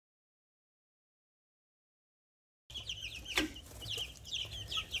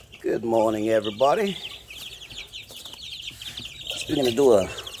Good morning, everybody. We're gonna do a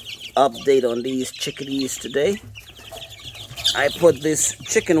update on these chickadees today. I put this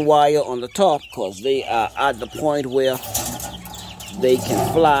chicken wire on the top because they are at the point where they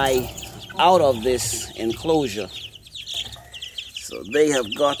can fly out of this enclosure. So they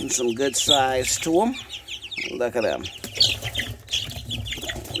have gotten some good size to them. Look at them.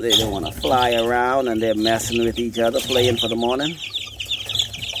 They don't want to fly around and they're messing with each other, playing for the morning.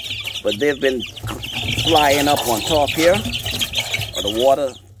 But they've been flying up on top here, or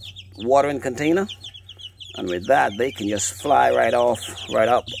the watering container. And with that, they can just fly right up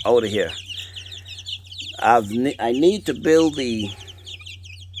out of here. I need to build the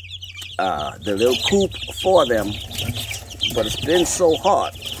little coop for them, but it's been so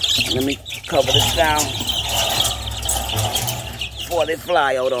hot. Let me cover this down before they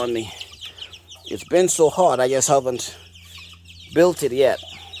fly out on me. It's been so hot, I just haven't built it yet.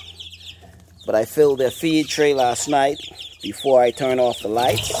 But I filled their feed tray last night before I turn off the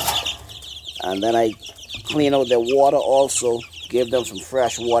lights. And then I clean out their water also, gave them some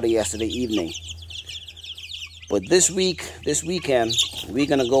fresh water yesterday evening. But this weekend, we're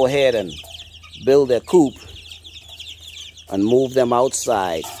gonna go ahead and build their coop and move them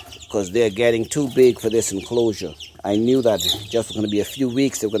outside because they're getting too big for this enclosure. I knew that just gonna be a few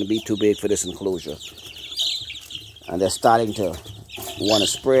weeks, they're gonna be too big for this enclosure. And they're starting to want to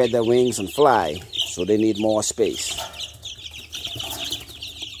spread their wings and fly, so they need more space.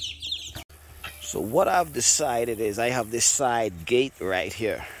 So what I've decided is I have this side gate right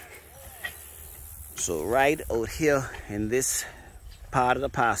here. So right out here in this part of the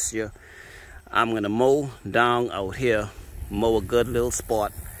pasture, I'm gonna mow down out here, mow a good little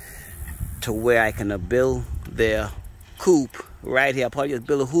spot to where I can build their coop right here. I'll probably just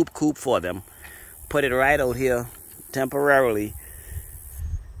build a hoop coop for them, put it right out here temporarily.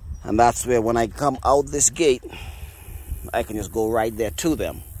 And that's where when I come out this gate, I can just go right there to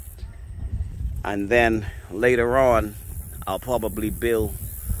them. And then later on, I'll probably build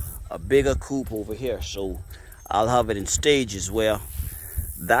a bigger coop over here. So I'll have it in stages where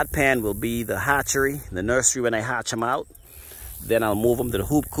that pen will be the hatchery, the nursery when I hatch them out. Then I'll move them to the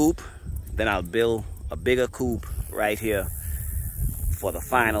hoop coop. Then I'll build a bigger coop right here for the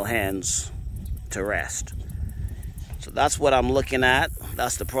final hens to rest. So that's what I'm looking at.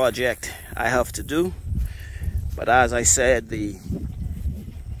 That's the project I have to do. But as I said, the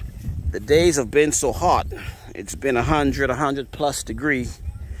days have been so hot. It's been 100 plus degrees.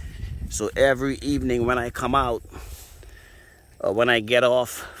 So every evening when I come out, or when I get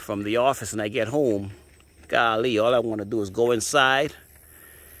off from the office and I get home, golly, all I want to do is go inside,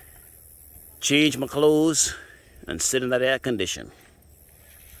 change my clothes, and sit in that air condition.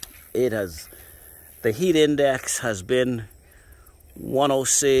 The heat index has been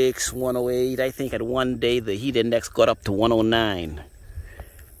 106, 108. I think at one day the heat index got up to 109.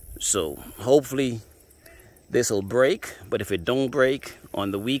 So hopefully this will break. But if it don't break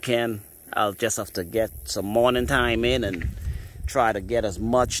on the weekend, I'll just have to get some morning time in and try to get as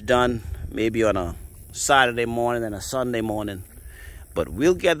much done, maybe on a Saturday morning and a Sunday morning. But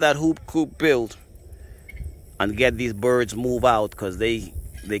we'll get that hoop coop built and get these birds move out because they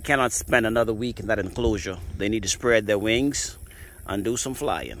cannot spend another week in that enclosure. They need to spread their wings and do some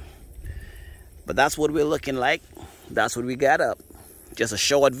flying. But that's what we're looking like. That's what we got up. Just a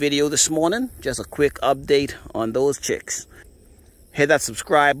short video this morning. Just a quick update on those chicks. Hit that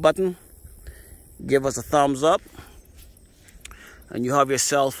subscribe button. Give us a thumbs up. And you have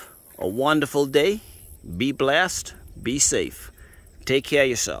yourself a wonderful day. Be blessed. Be safe. Take care of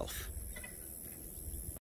yourself.